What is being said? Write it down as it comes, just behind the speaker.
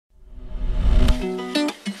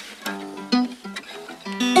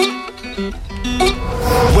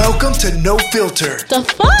Welcome to No Filter. The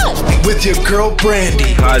fuck? With your girl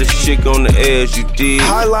Brandy. Hottest chick on the edge, you dig?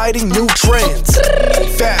 Highlighting new trends,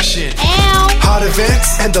 fashion, Ow. hot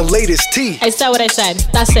events, and the latest tea. I said what I said.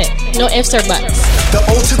 That's it. No ifs or buts. The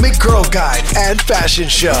ultimate girl guide and fashion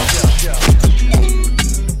show.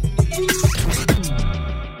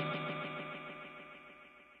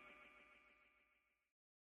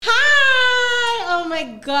 Hi! Oh my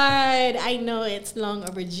god. I know it's long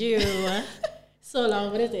overdue. So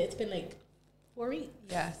long. What is it? It's been like 4 weeks?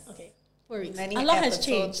 Yes. Okay. 4 weeks. Many a lot has episodes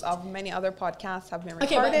changed. of many other podcasts have been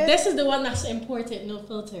recorded. Okay, but this is the one that's important. No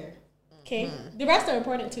filter. Okay? The rest are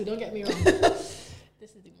important too. Don't get me wrong. This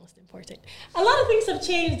is the most important. A lot of things have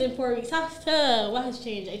changed in 4 weeks. After what has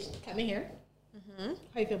changed? I just cut my hair.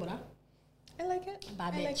 How you feel about that? I like it.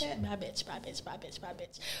 Bad I bitch, like it. bad bitch, bad bitch, bad bitch, bad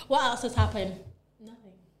bitch. What else has happened?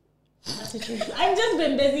 Nothing. That's the truth. I've just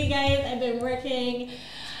been busy, guys. I've been working,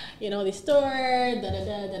 you know, the store, and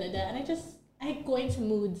I go into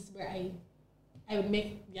moods where I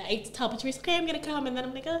tell Patrice, okay, I'm gonna come, and then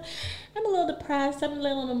I'm like, I'm a little depressed, I'm a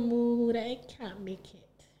little in a mood, I can't make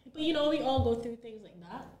it. But you know, we all go through things like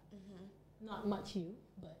that. Not much you,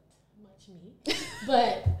 but much me.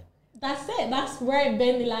 But that's it. That's where I've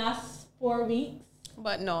been the last 4 weeks.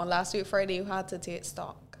 But no, last week Friday you had to take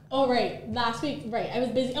stock. Oh, right. Last week, right. I was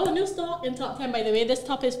busy. Oh, new stock in top 10, by the way. This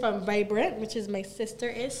top is from Vibrant, which is my sister.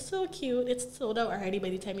 It's so cute. It's sold out already by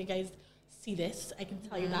the time you guys see this. I can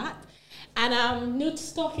tell you that. And new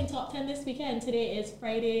stock in top 10 this weekend. Today is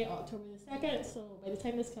Friday, October the 2nd. So by the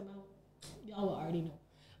time this comes out, y'all will already know.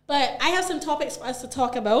 But I have some topics for us to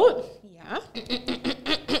talk about. Yeah.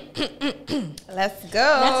 Let's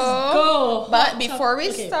go. Let's go. But before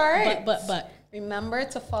we start, but. Remember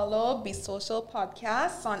to follow Be Social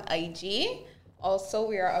Podcasts on IG. Also,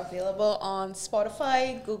 we are available on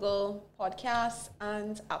Spotify, Google Podcasts,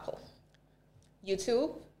 and Apple,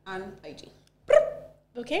 YouTube, and IG.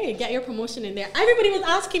 Okay, get your promotion in there. Everybody was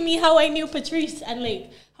asking me how I knew Patrice and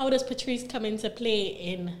like, how does Patrice come into play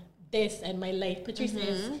in this and my life? Patrice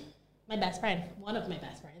is my best friend, one of my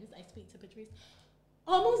best friends. I speak to Patrice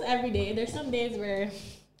almost every day. There's some days where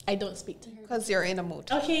I don't speak to her. Because you're in a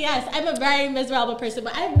mood. Okay, yes, I'm a very miserable person,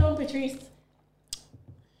 but I've known Patrice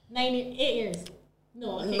 8 years.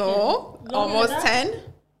 No, okay, almost 10.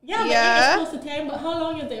 Yeah, but 8 is close to 10, but how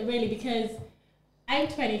long is it really? Because I'm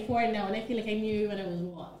 24 now, and I feel like I knew you when I was,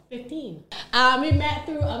 15? We met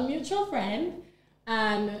through a mutual friend,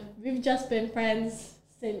 and we've just been friends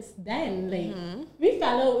since then. Like, we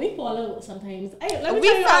follow sometimes. Let me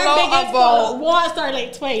tell you our biggest follow. Once or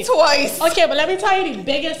like twice. Okay, but let me tell you the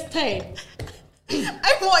biggest time.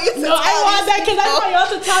 I want you to No, I want that because I want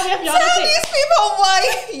y'all to tell me if y'all tell these people why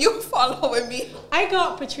you following me. I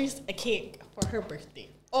got Patrice a cake for her birthday.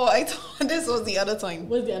 Oh, I thought this was the other time.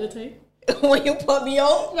 What's the other time? When you put me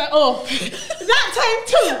on? Oh, that time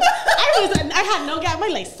too. I had no got my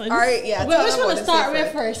license. All right, yeah. Well, which one to start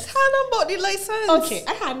with first? Tell them about the license. Okay,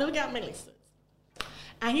 I had no got my license.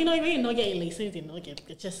 And you know, when you know get your license, you know,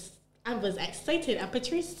 I was excited. And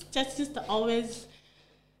Patrice just used to always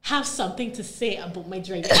have something to say about my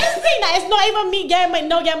driving. It's not even me getting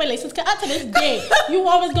my license. Because up to this day, you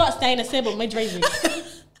always got something to say about my driving.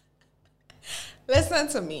 Listen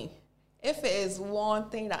to me. If it is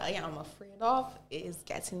one thing that I am afraid of, it is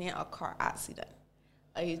getting in a car accident.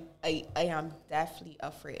 I am definitely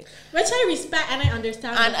afraid. Which I respect and I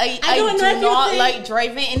understand. And I do not like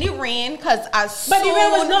driving in the rain because But the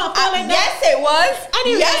rain was not falling. Yes, it was.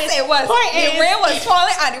 Anyways, yes, it was. The rain was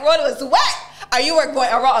falling and the road was wet. And you were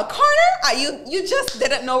going around a corner and you just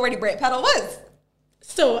didn't know where the brake pedal was.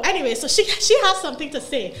 So anyway, so she has something to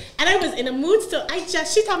say, and I was in a mood. So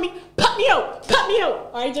she told me, put me out.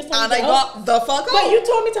 Or I just told and I got the fuck out. But you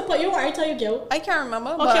told me to put you, or I tell you go. I can't remember.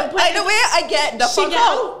 Okay, but either way, I get the fuck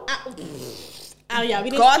out. Oh yeah, we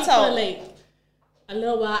didn't speak for like a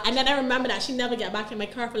little while, and then I remember that she never got back in my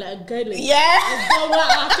car for like a good like. Yeah. A good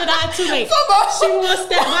while after that too, like she won't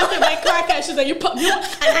step back in my car because she's like, you put me out,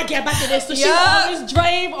 and I get back in this. So she always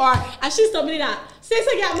drive, and she's somebody that since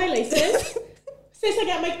I got my license. Since I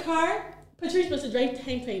got my car, Patrice must have drive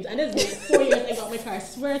 10 times. And it's been 4 years I got my car. I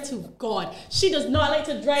swear to God. She does not like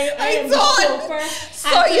to drive. I am the chauffeur.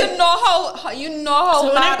 So you know how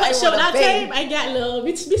so bad when I would have been. Time, I get a little,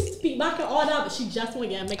 we speak back and all that, but she just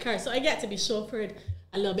won't get in my car. So I get to be chauffeured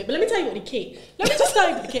a little bit. But let me tell you about the cake. Let me just tell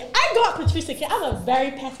you about the cake. I got Patrice a cake. I'm a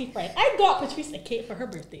very petty friend. I got Patrice a cake for her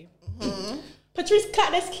birthday. Patrice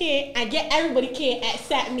cut this cake and get everybody cake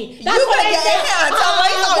except me. That's you what I said.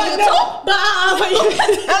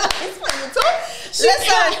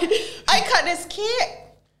 Listen, I cut this cake.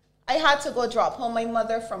 I had to go drop home my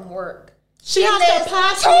mother from work. She had to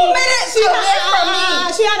pass 2 me. minutes She away from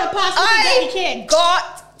me. She had to pass me to get the I cake.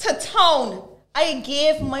 got to town. I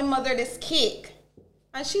gave my mother this cake.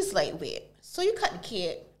 And she's like, wait, so you cut the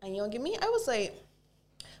cake and you don't give me? I was like,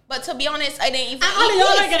 but to be honest, I didn't even All eat y'all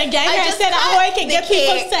peas. are gonna get I here and just say that, cut oh, I can the get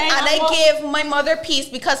people cake, saying and I I want- gave my mother peace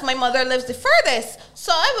because my mother lives the furthest.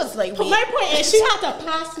 So I was like, But wait. my point is, she had to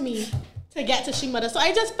pass me to get to Shimada. So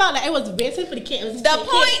I just felt like I was waiting for the cake. It was The cake.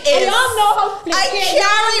 point And is, y'all know how flip I cake- carry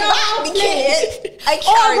y'all know back how the flip- cake. I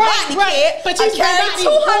carry back the cake. But I you bring carry back the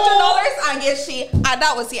 $200 and give she, and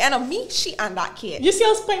that was the end of me, she, and that cake. You see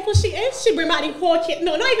how spiteful she is? She bring back the whole cake.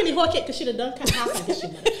 No, not even the whole cake, because she'd have done half of the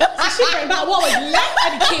Shimada. So she bring back what was left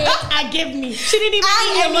of the cake and give me. She didn't even And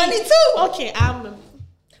eat your any. money too. Okay, And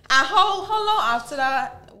how long after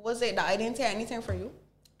that was it that I didn't say anything for you?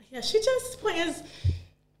 yeah, she just point is,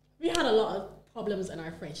 we had a lot of problems in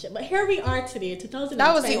our friendship, but here we are today, 2020.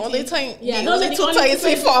 That was the only time- Yeah, the those only are the two only times we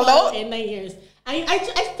times fall out. in 9 years.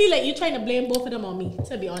 I feel like you're trying to blame both of them on me,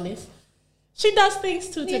 to be honest. She does things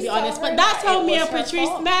too, to Please be tell honest. her But that's that how it me was and her Patrice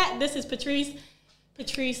fault. met. This is Patrice.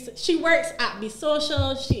 Patrice, she works at Be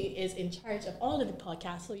Social. She is in charge of all of the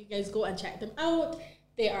podcasts. So you guys go and check them out.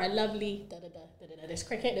 They are lovely. There's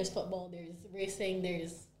cricket, there's football, there's racing,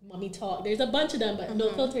 there's mommy talk. There's a bunch of them, but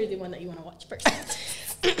No Filter is the one that you want to watch first.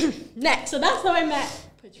 Next, so that's how I met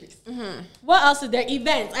Patrice. What else is there?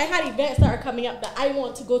 Events. I had events that are coming up that I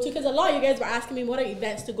want to go to because a lot of you guys were asking me what are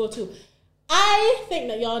events to go to. I think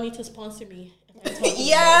that y'all need to sponsor me. if I'm talking about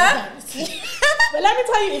Yeah. events. But let me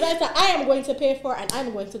tell you events that I am going to pay for and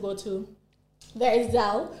I'm going to go to. There is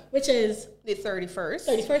Zell, which is The 31st.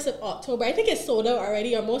 31st of October. I think it's sold out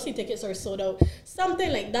already, or mostly tickets are sold out.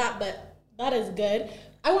 Something like that, but that is good.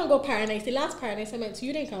 I want to go Paradise. The last Paradise I went to,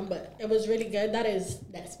 you didn't come, but it was really good. That is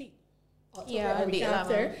next week. October, Yeah, or week the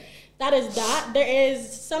after. 11th. That is that. There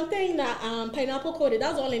is something that Pineapple Coated.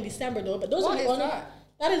 That was all in December though, but those What are the is only. that?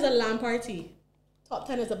 That is a LAN party. Top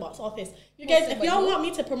 10 is a box office. You guys, if y'all want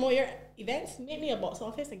me to promote your events, make me a box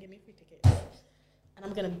office and give me free tickets. And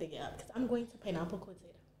I'm gonna dig it up because I'm going to Pineapple Coated.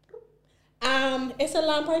 It's a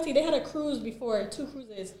LAN party. They had a cruise before, 2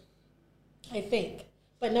 cruises, I think.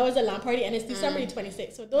 But now it's a LAN party and it's December the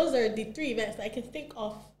 26th. So those are the 3 events that I can think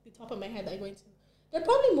off the top of my head that I'm going to. There are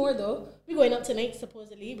probably more though. We're going up tonight,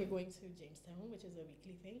 supposedly. We're going to Jamestown, which is a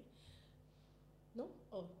weekly thing. No?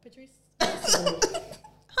 Oh, Patrice.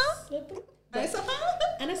 Huh? Slippery. I said,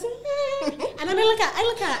 And I said, and then I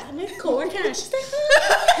look at my coworker and she's like,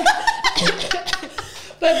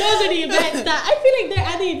 But those are the events that I feel like they're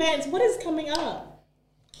at the events. What is coming up?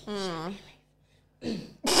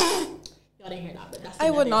 Y'all didn't hear that, but that's I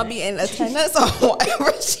would another not event. be in attendance on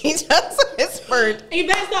whatever she just whispered.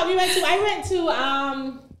 Events that we went to. I went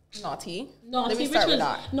to Naughty. Naughty, Let me which start was with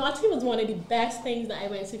that. Naughty was one of the best things that I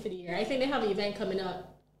went to for the year. I think they have an event coming up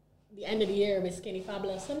the end of the year with Skinny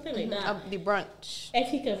Fabulous, something like that. The brunch. If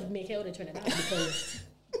he could make it out of Trinidad because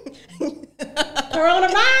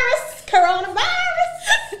coronavirus.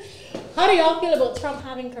 How do y'all feel about Trump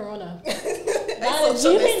having corona? Do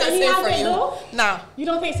you think that he has it though? Nah. You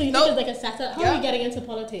don't think so? You Nope. think it's like a setup? How are Yeah. you getting into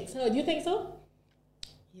politics? Do you think so?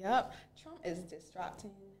 Yep. Trump is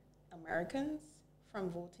distracting Americans from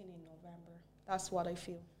voting in November. That's what I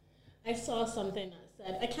feel. I saw something that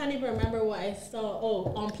said, I can't even remember what I saw.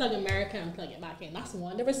 Oh, unplug America and plug it back in. That's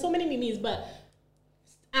one. There were so many memes, but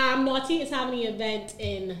Naughty is having an event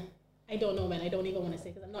in, I don't know when, I don't even want to say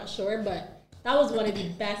because I'm not sure, but that was one of the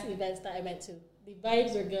best events that I went to. The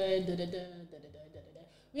vibes were good.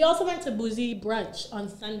 We also went to Boozy Brunch on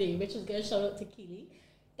Sunday, which was good. Shout out to Keely.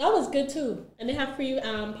 That was good too. And they have free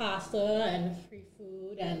pasta and free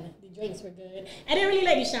food and the drinks were good. I didn't really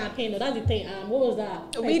like the champagne though. That's the thing. What was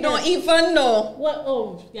that? We don't even know. What?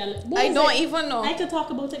 Oh, yeah. What I was don't it? even know. I could talk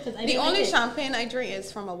about it because I The didn't only like it. champagne I drink is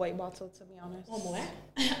from a white bottle, to be honest. Oh, what?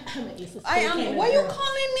 I'm an Ace of I Spades kind am. of Why you girl.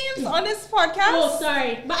 calling names on this podcast? Oh,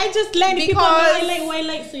 sorry. But I just letting the people know I Because- like what I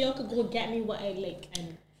like so y'all could go get me what I like.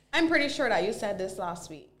 And I'm pretty sure that you said this last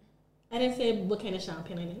week. I didn't say what kind of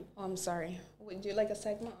champagne I like. Oh, I'm sorry. Would you like a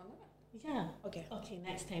segment on that? Yeah. Okay. Okay,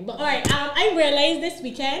 next time. But all right, I realized this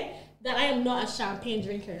weekend that I am not a champagne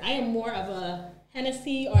drinker. I am more of a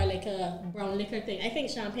Hennessy or like a brown liquor thing. I think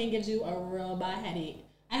champagne gives you a real bad headache.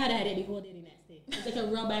 I had a headache the whole day the next day. It's like a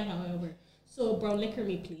real bad hangover. So brown liquor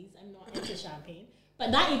me, please. I'm not into champagne.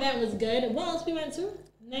 But that event was good. What else we went to?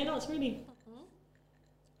 No, no, it's really.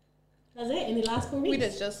 That's it in the last 4 weeks.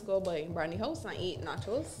 We just go by Brandy House and eat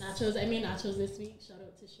nachos. Nachos. I made nachos this week. Shout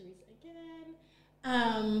out to Sharice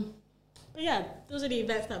again. But yeah, those are the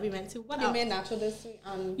events that we went to. What You else? made nacho this week.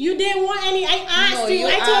 You didn't want any. I asked No, you. you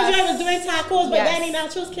I told you I was asked. doing tacos, but Yes. then the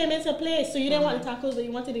nachos came into play. So you didn't want the tacos, but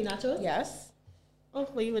you wanted the nachos. Yes. Oh,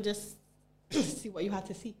 well, you were just see what you had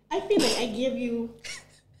to see. I feel like I give you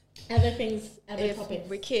other things, other If topics.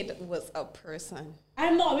 Wicked was a person,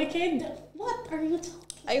 I'm not wicked. What are you talking?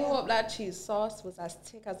 I hope that cheese sauce was as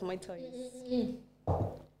thick as my toys.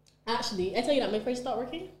 Actually, I tell you that when I first started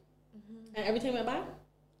working, and every time I buy,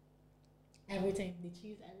 everything, the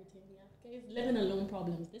cheese, everything, yeah. Guys, living alone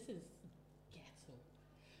problems. This is ghetto.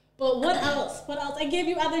 But what else? What else? I gave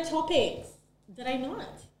you other topics. Did I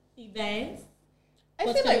not? Events. I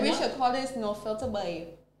What's feel like we coming up? should call this No Filter by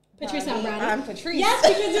Patrice and Brandy Brandy. and Patrice. Yes,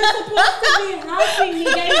 because you're supposed to be helping me,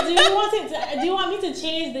 guys. Do you want me to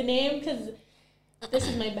change the name? Because this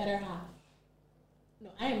is my better half.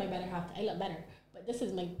 No, I am my better half. I look better, but this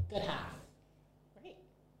is my good half. Right?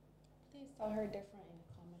 They saw her different in the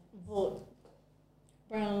comments. Vote.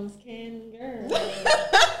 Brown skin girl.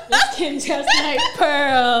 The skin just like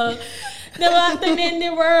pearl. The best thing in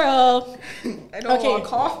the world. I don't Okay. want to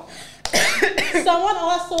cough. Someone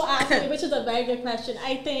also asked me, which is a very good question.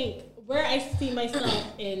 I think where I see myself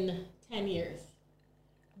in 10 years.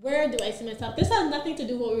 Where do I see myself? This has nothing to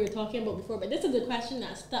do with what we were talking about before, but this is the question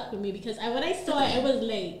that stuck with me because when I saw it, it was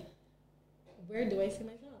like, where do I see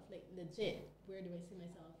myself? Like, legit, where do I see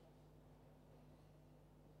myself?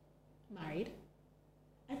 Married.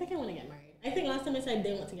 I think I want to get married. I think last time I said I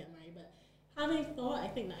didn't want to get married, but having thought, I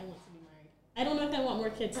think that I want to be married. I don't know if I want more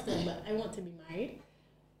kids still, but I want to be married.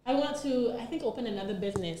 I want to, I think, open another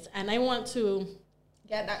business, and I want to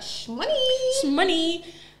Get that shmoney. money.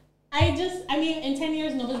 I mean, in 10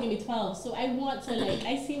 years, nobody's gonna be 12. So I want to, like,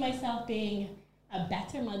 I see myself being a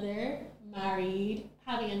better mother, married,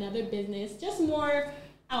 having another business, just more.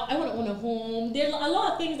 I want to own a home. There's a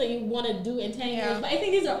lot of things that you want to do in 10 years, but I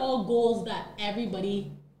think these are all goals that everybody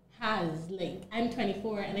has. Like, I'm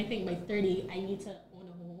 24, and I think by 30, I need to own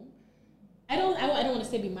a home. I don't want to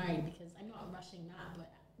say be married because I'm not rushing that, but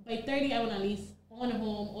by 30, I want to at least own a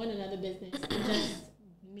home, own another business, and just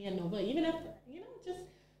me and Nova. Even if, just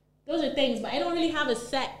those are things, but I don't really have a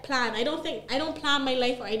set plan. I don't plan my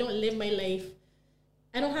life, or I don't live my life.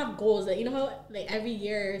 I don't have goals that, how, like, every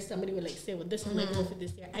year somebody would, like, say, well, this is my goal for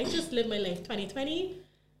this year. I just live my life. 2020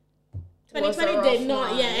 did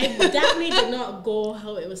not, it definitely did not go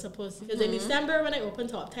how it was supposed to. Because in December, when I opened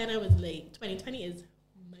Top 10, I was like, 2020 is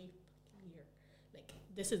my year. Like,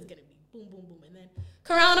 this is going to be boom, boom, boom. And then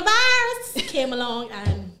coronavirus came along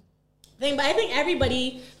and thing. But I think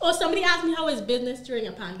somebody asked me how is business during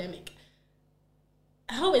a pandemic.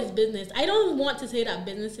 How is business? I don't want to say that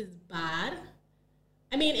business is bad.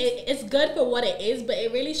 I mean, it's good for what it is, but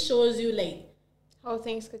it really shows you, like, How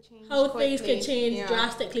things could change. Things could change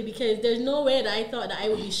drastically, because there's no way that I thought that I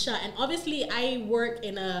would be shut. And obviously, I work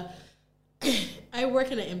in an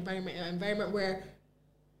environment where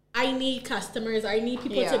I need customers. I need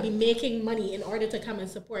people to be making money in order to come and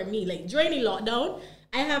support me. Like, during the lockdown,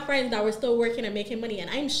 I have friends that were still working and making money, and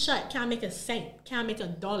I'm shut. Can't make a cent. Can't make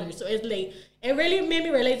 $1. So it's like, it really made me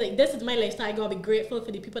realize, like, this is my lifestyle. I gotta be grateful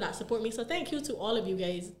for the people that support me. So thank you to all of you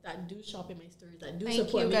guys that do shop in my stores, that do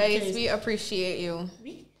support me. Thank you, guys. We appreciate you.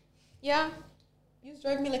 Yeah. You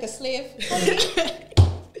drive me like a slave.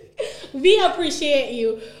 We appreciate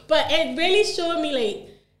you. But it really showed me, like,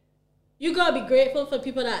 you gotta be grateful for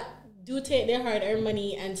people that do take their hard-earned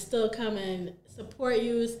money and still come and support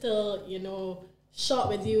you, still, shop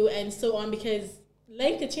with you and so on, because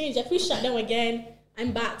life could change. If we shut down again,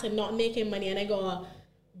 I'm back to not making money, and I gotta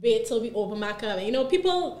wait till we open back up. And,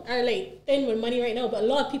 people are, like, thin with money right now, but a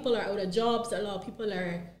lot of people are out of jobs. A lot of people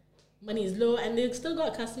money is low, and they've still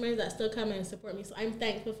got customers that still come and support me. So I'm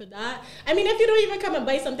thankful for that. I mean, if you don't even come and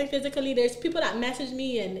buy something physically, there's people that message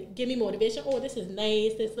me and give me motivation. Oh, this is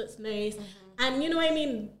nice. This looks nice. And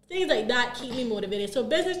things like that keep me motivated. So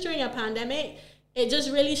business during a pandemic, it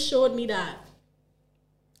just really showed me that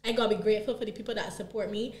I gotta be grateful for the people that support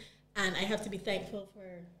me, and I have to be thankful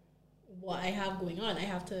for what I have going on. I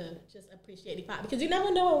have to just appreciate the fact, because you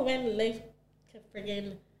never know when life can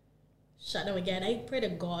friggin' shut down again. I pray to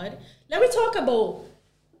God. Let us talk about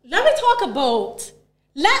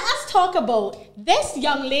this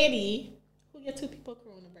young lady who gets 2 people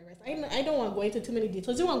coronavirus. I don't want to go into too many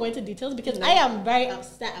details. I don't want to go into details because I am very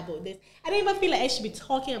upset about this. I don't even feel like I should be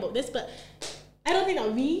talking about this, but I don't think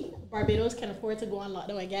that we, Barbados, can afford to go on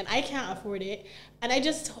lockdown again. I can't afford it. And I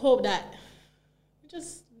just hope that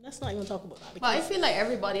let's not even talk about that. But I feel like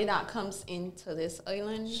everybody that comes into this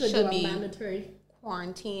island should be mandatory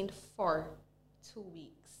quarantined for 2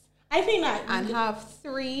 weeks. I think that. And have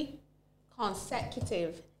 3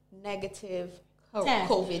 consecutive negative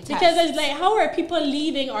COVID tests. Because it's like, how are people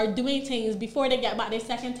leaving or doing things before they get back their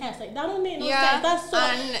second test? Like, that don't make no sense. That's so.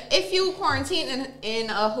 And if you quarantine in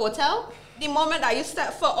a hotel, the moment that you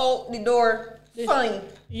step foot out the door, flying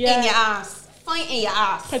in your ass. fine in your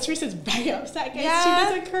ass. Patrice is very upset, guys. Yeah. She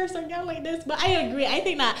doesn't curse or get like this, but I agree. I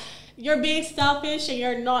think that you're being selfish and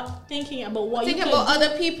you're not thinking about what Thinking you can about do.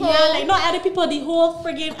 other people. Yeah, like not other people, the whole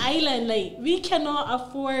friggin' island. Like we cannot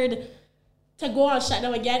afford to go on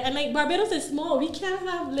shutdown again. And like Barbados is small. We can't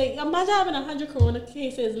have like imagine having 100 corona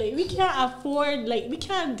cases. Like we can't afford, like we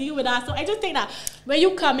can't deal with that. So I just think that when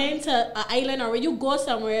you come into an island or when you go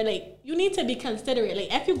somewhere, like you need to be considerate.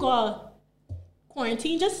 Like if you go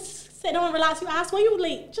quarantine, just sit down and relax. You ask why you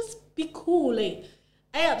like, just be cool. Like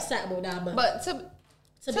I upset about that, But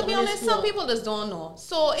to be honest, some people just don't know.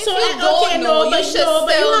 So if you okay, don't know, you should still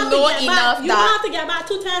know enough you that have to get back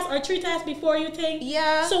 2 tests or 3 tests before you take.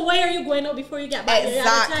 Yeah. So why are you going out before you get back?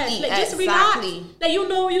 Exactly, Like, just exactly. relax. Like you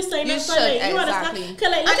know what you're saying. you That's should why, like, you exactly. understand? 'Cause,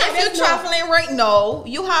 like, And look at if you're this now. traveling right now,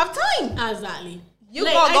 you have time. Exactly. You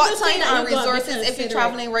Like, got I just think time that and you gotta be resources if you're considerate.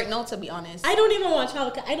 traveling right now. To be honest, I don't even want to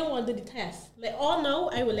travel. 'Cause I don't want to do the test. Like all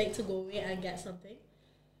now, I would like to go away and get something.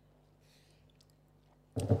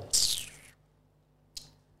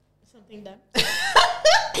 Something done. But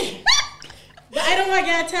I don't want to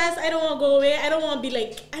get a test. I don't want to go away. I don't want to be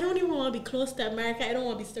like, I don't even want to be close to America. I don't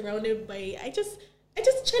want to be surrounded by, I just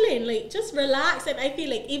chilling, like just relax. And I feel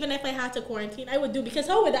like even if I had to quarantine, I would do, because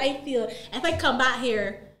how would I feel if I come back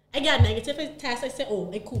here, I got negative test, I say,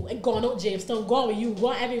 oh, I cool, I gone out Jamestown, gone with you,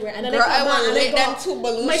 gone everywhere. And then girl, I come I back will and let them got 2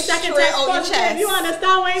 balloons my second straight test out your positive. chest. You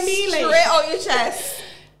understand what I mean? Like, Straight out your chest.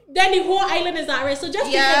 then the whole island is at risk. So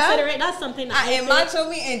just be considerate. That's something that I And think. imagine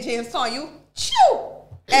me in Jamestown, you chew.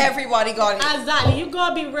 Everybody got it. Exactly. You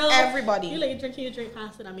gotta be real. Everybody. You like drinking your drink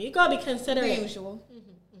faster than me. You gotta be considerate. The usual.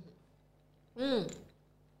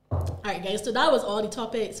 Alright guys, so that was all the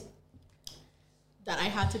topics that I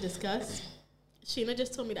had to discuss. Sheena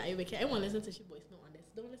just told me that I would care. I want to listen to she voice note on this.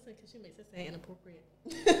 Don't listen because she makes it say inappropriate.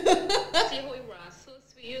 See who we were so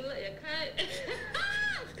sweet. You look your cut.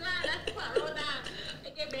 Glad that's what I wrote down. I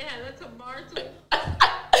get me a little tomorrow too.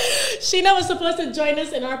 Sheena was supposed to join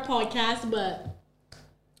us in our podcast, but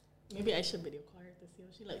maybe I should video call her to see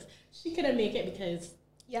how she looks. She couldn't make it because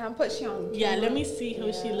Yeah, I'm put you on. yeah, let me see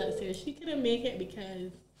how she looks here. She couldn't make it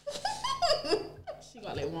because she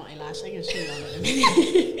got like one eyelash. I can show you on it in a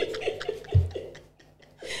minute.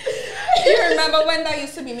 You remember when that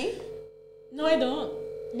used to be me? No, I don't.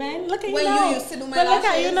 Man, look at you When now. you used to do my but look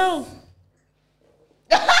at you lashes? now.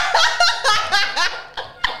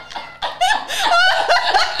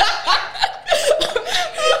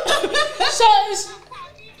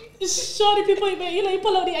 Show the people, you know, you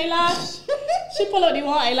pull out the eyelash. She pull out the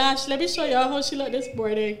one eyelash. Let me show you how she look this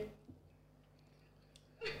morning.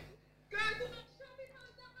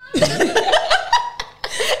 Girl,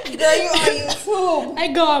 you on YouTube. I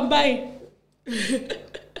go on, bye.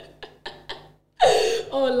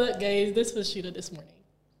 Oh, look, guys, this was Sheena this morning.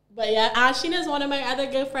 But yeah, Sheena is one of my other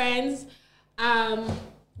good friends.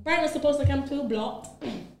 Brian was supposed to come to blocked.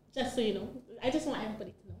 Just so you know. I just want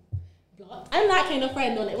everybody to know. Blocked. I'm that kind of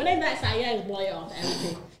friend, though. Like, when I'm that side, I blow you off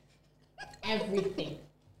everything. Everything.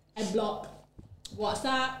 I block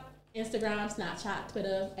WhatsApp, Instagram, Snapchat,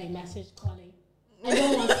 Twitter. I message, calling. I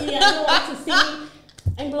don't want to see. I don't want to see.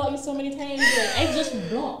 I block you so many times. Like, I just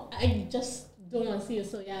block. I just don't want to see you.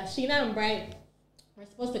 So yeah, Sheena and Brian were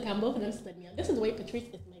supposed to come. Both of them split me up. This is why Patrice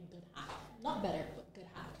is my good half. Not better, but good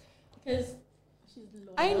half. Because she's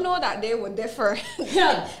loyal. I know that they were different.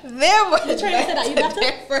 Yeah. They were You're trying to say that you better?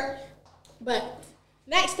 different. But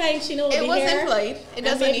next time Sheena will It be was here. implied. It and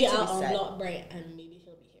doesn't maybe need to I'll be said. unblock Brian and maybe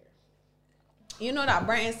he'll be here. You know that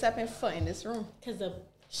Brian stepping foot in this room. Because of...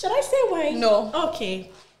 Should I say why? No. Okay.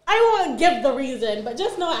 I won't give the reason, but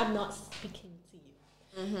just know I'm not speaking to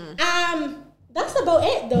you. Mm-hmm. That's about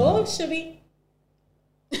it, though. Should we...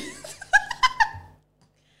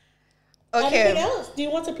 Anything Okay. else? Do you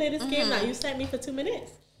want to play this game that you sent me for 2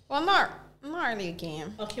 minutes? Well, not really a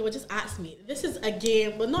game. Okay, well, just ask me. This is a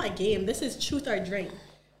game. Well, not a game. This is truth or drink.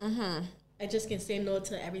 I just can say no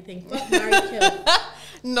to everything. Fuck, marry, kill.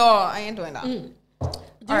 No, I ain't doing that. Do you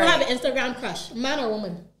Alright. have an Instagram crush? Man or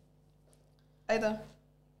woman? Either.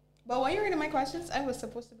 But while you're reading my questions, I was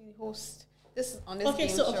supposed to be the host. This is on this Okay,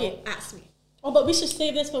 game so, show. okay, ask me. Oh, but we should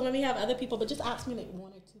save this for when we have other people, but just ask me like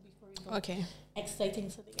 1 or 2 before we go. Okay. Exciting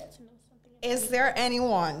so they get to know something. Is there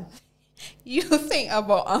anyone you think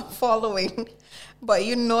about unfollowing, but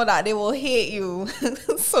you know that they will hate you,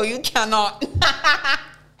 so you cannot?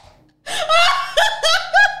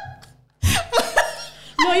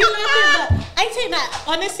 No, you laughing, but I take that.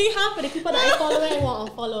 Honestly, half of the people that I follow, I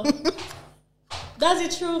won't unfollow. That's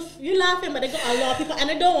the truth. You laughing, but they got a lot of people, and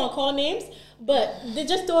I don't want to call names, but they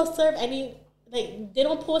just don't serve any, like, they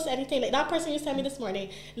don't post anything. Like, that person you sent me this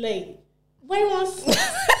morning, like, why you want to see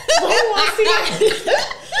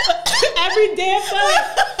every day for it.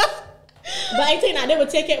 But I think that they would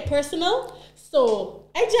take it personal. So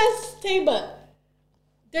I just think, but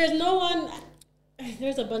there's no one.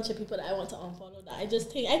 There's a bunch of people that I want to unfollow that I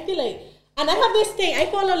just think I feel like, and I have this thing. I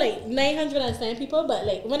follow like 907 people, but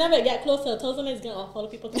like whenever I get close to 1,000, I'm gonna unfollow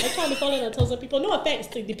people. I try to follow 1,000 people. No offense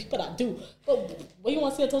to the people that do, but when you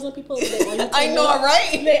want to see 1,000 people, like, I know,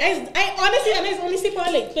 right? Like, I honestly, and I only see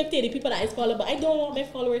probably like 50 of the people that I follow, but I don't want my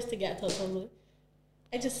followers to get to 1,000.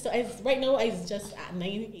 Right now I just at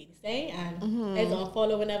 980 and I don't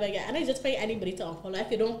unfollow whenever I get, and I just find anybody to unfollow.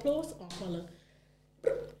 If you don't post, unfollow.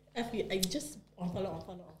 I just unfollow.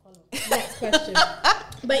 Next question.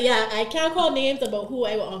 But yeah, I can't call names about who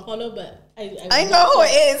I will unfollow, but I know who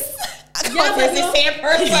it is. Yeah, but it's the same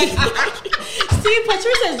person. See,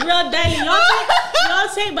 Patricia is real daily. Y'all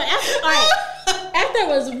say, but if there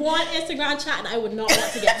was one Instagram chat that I would not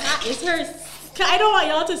want to get hacked, it's hers. Cause I don't want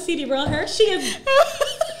y'all to see the real her. She is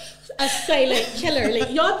a silent killer. Like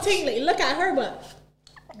y'all think, like look at her, but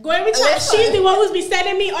go every time she's the one who's be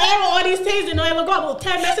sending me all these things, and I will go about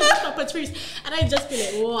 10 messages from Patrice, and I just feel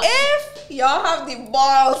like, what? If y'all have the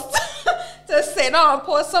balls to sit down and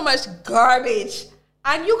post so much garbage,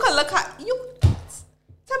 and you can look at you,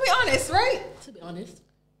 to be honest, right? To be honest.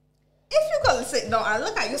 If you can sit down and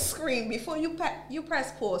look at your screen before you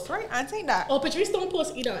press post, right? I think that. Oh, Patrice don't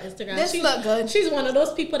post either on Instagram. This look good. She's one of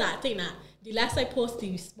those people that think that the less I post,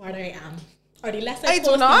 the smarter I am. Or the less I do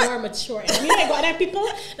post, not. the more mature. I mean, I got them people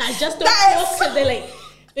that just don't post because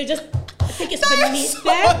they just think it's beneath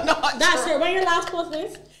them. That's her. When your last post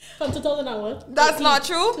is? From 2001. That's not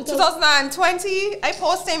true. 2020, I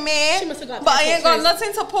posted in May, She must have got but I ain't got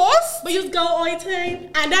nothing to post. But you go all the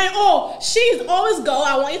time. And then, she's always go,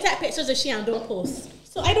 I want you to take pictures of she and don't post.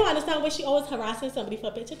 So I don't understand why she always harassing somebody for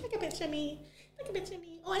a picture. Take a picture of me. Take a picture of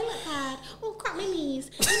me. Oh, I look bad. Oh, crop my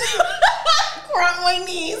knees. Crop my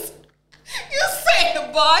knees. You say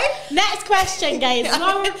it, boy. Next question, guys.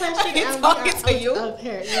 One more question. I'm talking to you.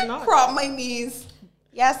 You're not. Crop my knees.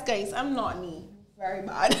 Yes, guys, I'm not knee. Very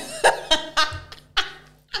bad.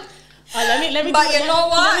 Let me. But you know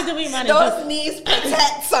what? Let me do Those knees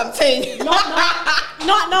protect something.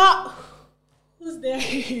 Not. Who's there?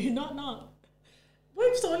 Not.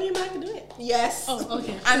 Wait, so only a man can do it. Yes. Oh,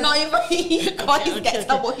 okay. I'm not even. He gets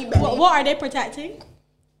up what he belly. What are they protecting?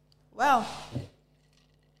 Well.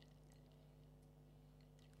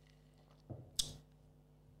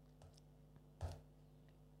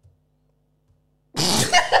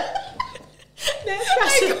 Next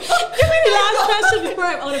question. Give me the last question before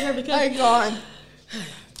I'm out of here because I'm gone.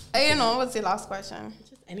 I don't know. What's the last question?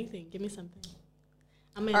 Just anything. Give me something.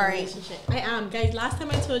 I'm in a relationship. I am. Guys, last time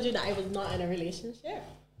I told you that I was not in a relationship.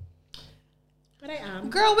 But I am.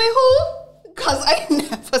 Girl, with who? Because I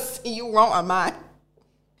never see you wrong on mine.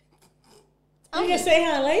 You can say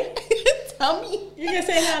how like? Tell me. You can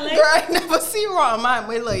say how like? Girl, I never see you wrong on mine in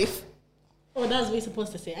my life. Oh, that's what we're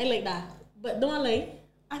supposed to say. I like that. But don't like,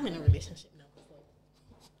 I'm in a relationship now.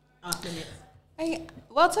 Off limits.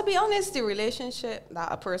 Well, to be honest, the relationship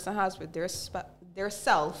that a person has with their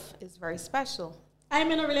self is very special.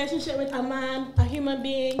 I'm in a relationship with a man, a human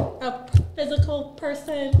being, a physical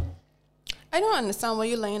person. I don't understand why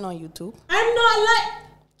you're laying on YouTube. I'm not like.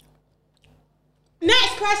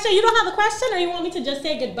 Next question. You don't have a question, or you want me to just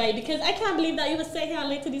say goodbye? Because I can't believe that you would sit here and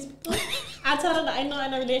lie to these people. I tell them that I'm not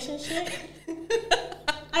in a relationship.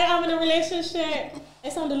 I am in a relationship. I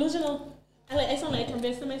sound delusional. I sound like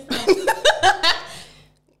convincing myself.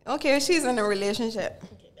 Okay, she's in a relationship.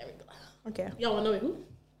 Okay, there we go. Okay. Y'all want to know with who?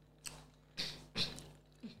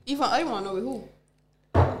 Even I want to know with who.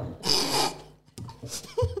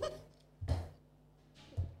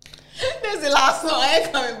 This is the last one. I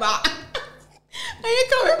ain't coming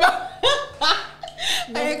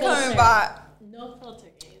back. No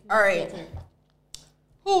filter, guys. All right.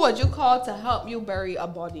 Who would you call to help you bury a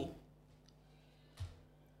body?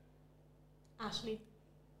 Ashley.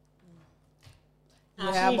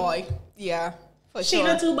 Yeah, boy. Yeah, for sure.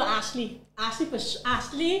 Sheena too, but Ashley.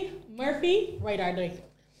 Ashley Murphy, right or die.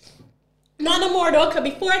 Not no more though, because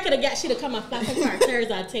before I could have got she to come and flap her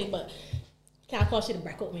characters, I think, but can't call she to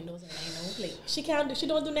break out windows and I know. Like she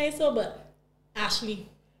don't do nice so, but Ashley.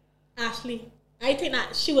 I think that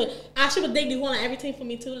Ashley would dig the one and everything for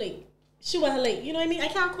me too. Like she would like, you know what I mean? I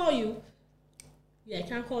can't call you. Yeah, I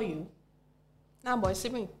can't call you. Nah, boy, see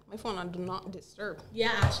me. My phone on do not disturb.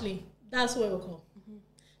 Yeah, Ashley. That's who I would call. Mm-hmm.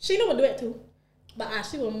 Sheena would do it too. But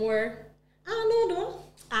Ashley would more, I don't know though.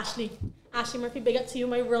 Ashley Murphy, big up to you,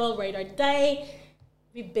 my real ride or die.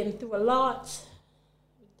 We've been through a lot.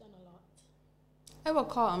 We've done a lot. I would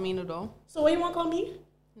call Amina though. So what you want to call me?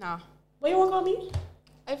 Nah. What you want to call me?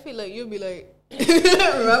 I feel like you'd be like,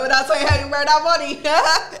 Remember that's why you had to wear that money.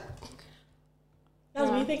 That's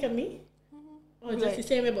what you think of me? Or just the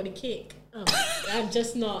same about the cake? Oh, I'm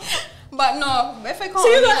just not. But no, if I call So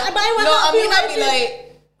you Amina, got- but I will no, help you, Amina be right?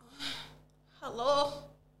 like, hello,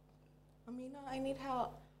 Amina, I need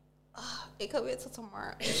help. It could wait till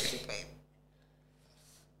tomorrow. I'm sleeping.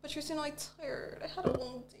 But you're like tired. I had a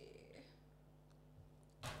long day.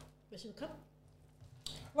 But she'll come.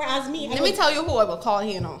 Whereas me, Let me tell you who I will call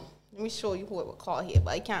here now. Let me show you who I will call here,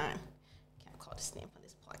 but I can't call this name on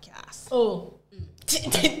this podcast. Oh. Dig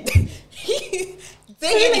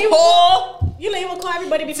in the hole. You let him call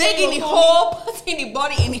everybody before Dig you in the call me? hole. Put in the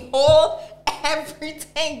body in the hole.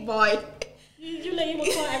 Everything, boy. You let him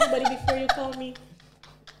call everybody before you call me?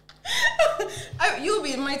 You'll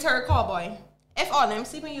be my third call, boy. If all them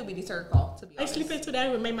sleeping, you'll be the third call, to be I honest. sleep in today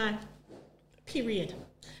with my man. Period.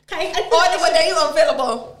 I Or the day you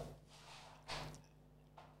available.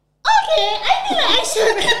 Okay, I feel like I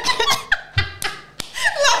should.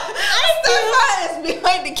 Stefan is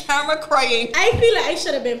behind the camera crying. I feel like I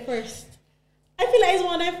should have been first. I feel like it's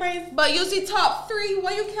one of them friends But you see top 3,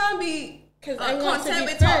 why you can't be because I want to content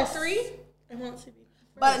be with top first. 3? I want to be.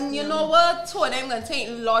 But you know what? Two of them gonna take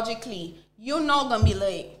logically. You're not gonna be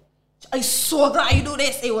like, I'm so glad you do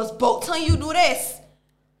this. It was about time you do this.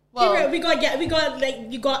 Well, We got like you got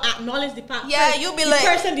to acknowledge the fact. yeah, first. you be The like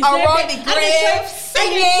person deserved around it. the And they grave try-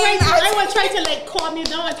 singing. I was trying to like calm you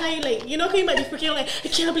down and tell you like, you know, you might be freaking like, I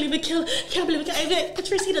can't believe it killed. I'm like,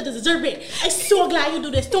 Patrice, he doesn't deserve it. I'm so glad you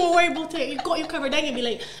do this. Don't worry about it. You got your covered. Then you be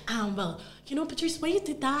like, well, you know, Patrice, why you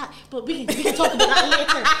did that? But we can talk about that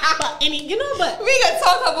later. But but we can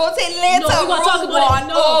talk about it later. No, we gonna talk about it.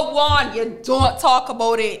 No. Oh, one. You don't talk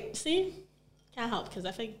about it. see, can't help because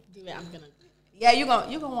if I do it, I'm gonna. Yeah, you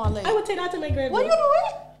gonna want like. I would take that to my grave. What you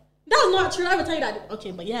doing? That's not true. I would tell you that. Okay,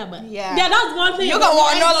 but Yeah. that's one thing. You gonna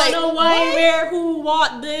want to know, like, know why, what? where, who,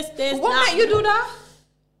 what, this, Why that. not you do that?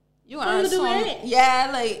 You Why gonna you do it? Yeah,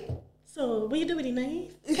 like. So, what you do with the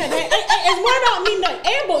knife? It's more about me, no. It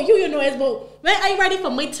ain't about you, you know. It's about when I'm ready for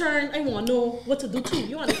my turn. I want to know what to do too.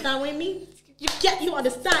 You understand what I mean? You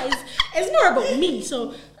understand? It's more about me.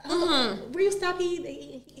 So, where you stop?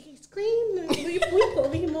 He screamed. We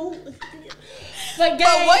put him on. But guys,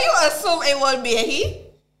 But what you assume it would be he?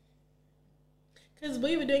 because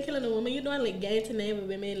what you were doing killing a woman, you're doing like getting to name with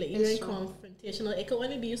women, like you're in It's true. confrontational. It could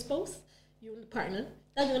only be your spouse, you and the partner.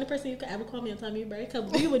 That's the only person you could ever call me and tell me you're married.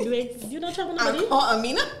 Because we were doing, you don't trouble I nobody. call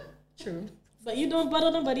Amina. True. But you don't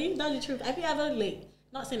bother nobody. That's the truth. If you ever like,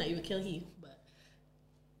 not saying that you would kill him, but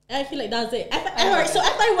I feel like that's it. Alright, so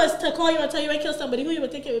if I was to call you and tell you I killed somebody, who you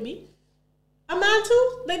would think it would be? A man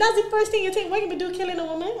too? Like that's the first thing you think. What you be doing, killing a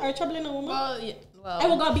woman or troubling a woman? Well, yeah, I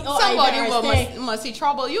will gonna be somebody will must see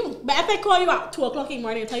trouble you. But if I call you at 2:00 in the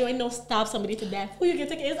morning and tell you I know stab somebody to death, who you can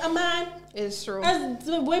think is a man? It's true. As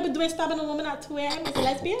the boy be doing stabbing a woman at 2 a.m. is a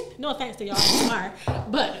lesbian? No offense to y'all, you are,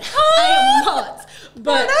 but I am not.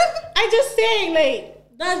 But I'm just saying, like,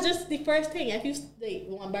 that's just the first thing. If you like,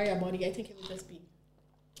 want to bury your body, I think it would just be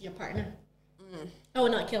your partner. I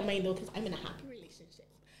would not kill mine though, because I'm in a happy relationship.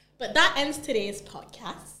 But that ends today's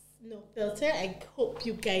podcast. No filter. I hope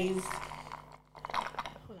you guys.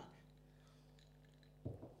 Hold on.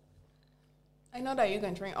 I know that you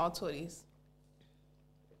can drink all 2 of these.